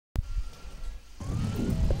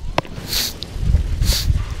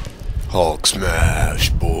Hulk smash,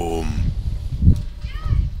 boom.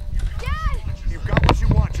 Dad! You've got what you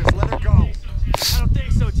want, just let her go. I don't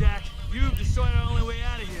think so, Jack. You've destroyed our only way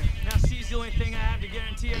out of here. Now she's the only thing I have to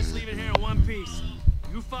guarantee us leaving here in one piece.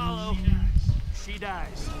 You follow, she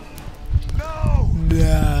dies. No!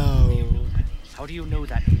 No. How do you know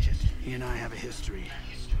that, Agent? He and I have a history.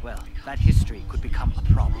 Well, that history could become a As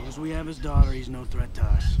problem. long as we have his daughter, he's no threat to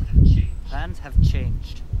us. Plans have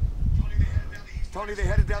changed. Tony, they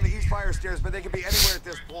headed down the east fire stairs, but they could be anywhere at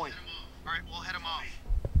this point. All right, we'll head them off.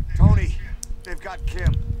 Tony, they've got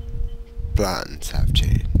Kim. Plans have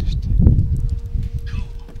changed.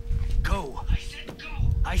 Go! I said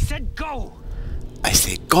go! I said go! I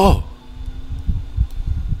say go.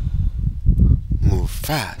 Move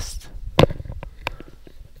fast.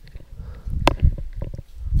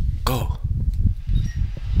 Go.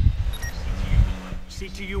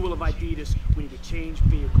 CTU will have ID'd us. We need to change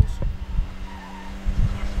vehicles.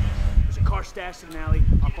 There's a car stashed in an alley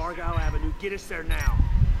off Argyle Avenue. Get us there now.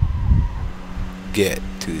 Get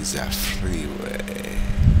to the freeway.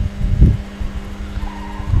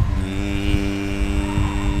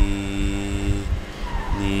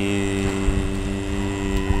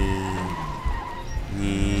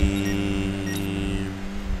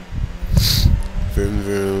 Vroom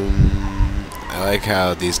vroom. I like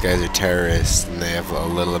how these guys are terrorists and they have a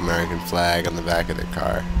little American flag on the back of their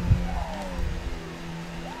car.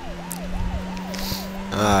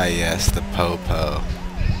 Ah yes, the po-po.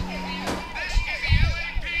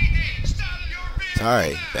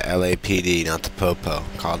 Sorry, the LAPD, not the po-po.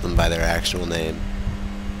 Called them by their actual name.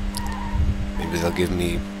 Maybe they'll give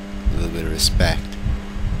me a little bit of respect.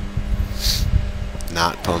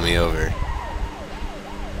 Not pull me over.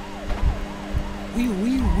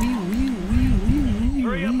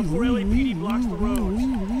 Hurry up before LAPD blocks the roads.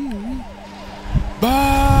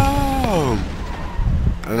 Boom!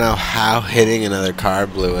 I don't know how hitting another car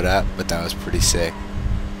blew it up, but that was pretty sick.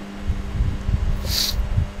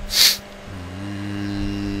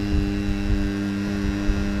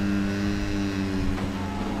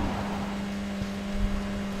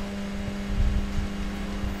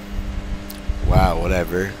 Wow,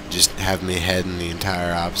 whatever. Just have me head in the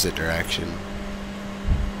entire opposite direction.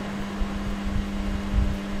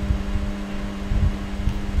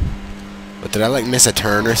 But did I like miss a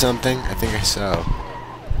turn or something? I think I saw.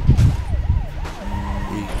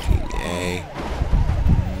 Reaching A.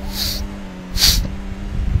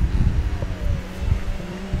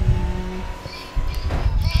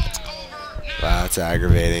 Wow, it's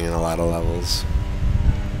aggravating in a lot of levels.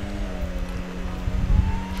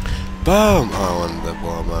 Boom! Oh, I wanted to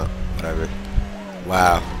blow him up. Whatever.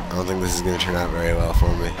 Wow. I don't think this is going to turn out very well for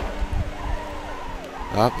me.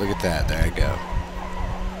 Oh, look at that. There I go.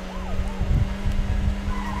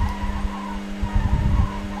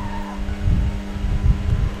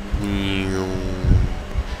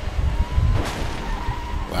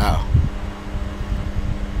 Wow.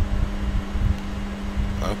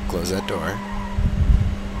 Oh, close that door.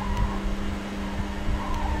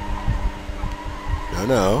 No,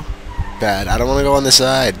 no. Bad. I don't want to go on the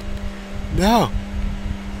side. No.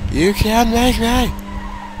 You can't make me.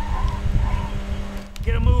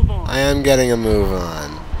 Get a move on. I am getting a move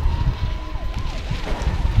on.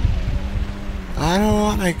 I don't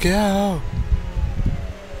want to go.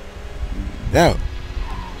 No.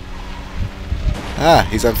 Ah,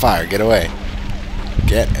 he's on fire. Get away.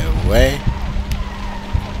 Get away.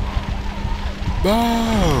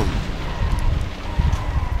 Boom.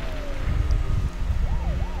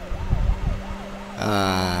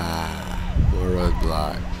 Ah, more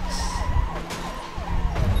roadblocks.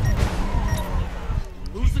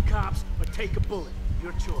 Lose the cops or take a bullet.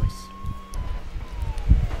 Your choice.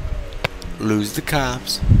 Lose the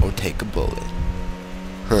cops or take a bullet.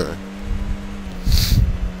 Huh.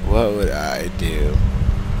 What would I do?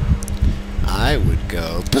 I would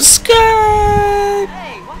go skirt.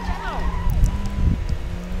 Hey, watch out!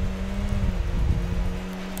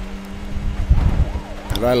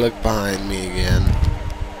 How do I look behind me again?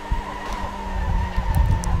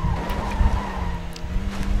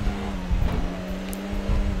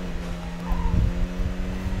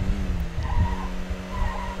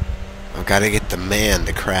 I've got to get the man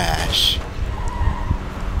to crash.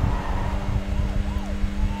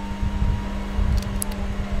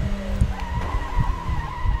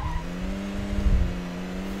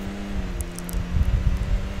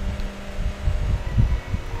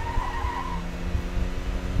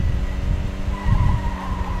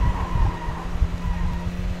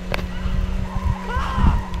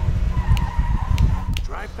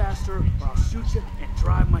 Drive faster or I'll shoot you and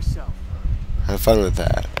drive myself. Have fun with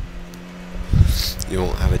that. you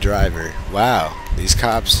won't have a driver. Wow, these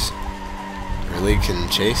cops really can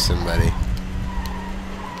chase somebody.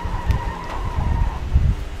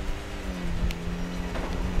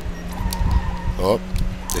 Oh,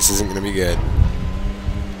 this isn't gonna be good.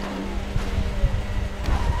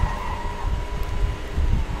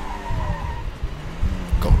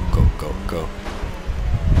 Go, go, go, go.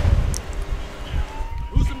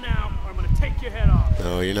 Lose him now, or I'm gonna take your head off.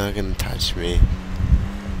 No, you're not gonna touch me.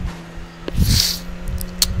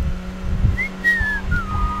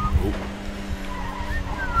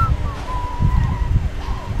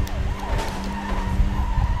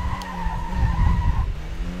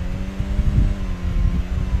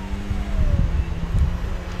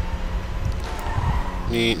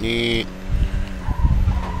 Neat, neat.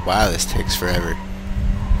 Wow, this takes forever.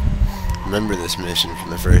 Remember this mission from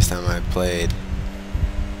the first time I played.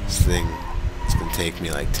 This thing, it's gonna take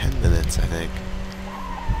me like 10 minutes, I think.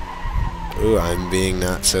 Ooh, I'm being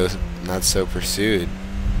not so pursued.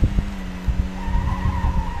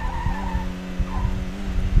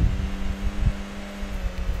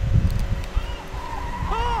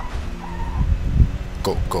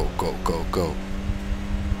 Go, go, go, go, go.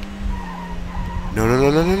 No, no,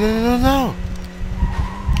 no, no, no, no, no, no.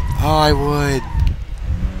 Oh, I would.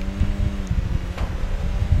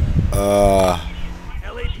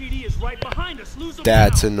 LAPD is right behind us. Lose him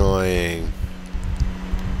That's now. annoying.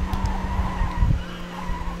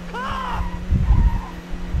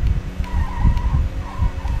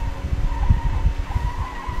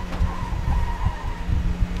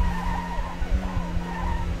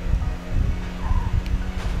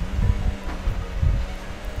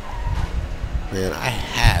 Man, I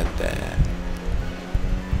had that.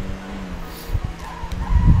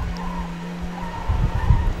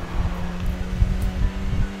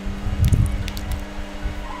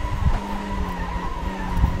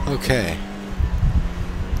 Okay.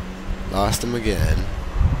 Lost him again.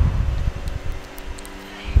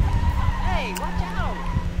 Hey, watch out!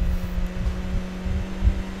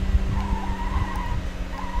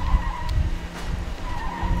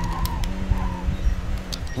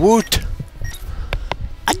 Woot!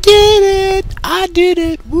 I did it! I did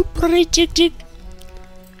it! Whoop, chick, chick.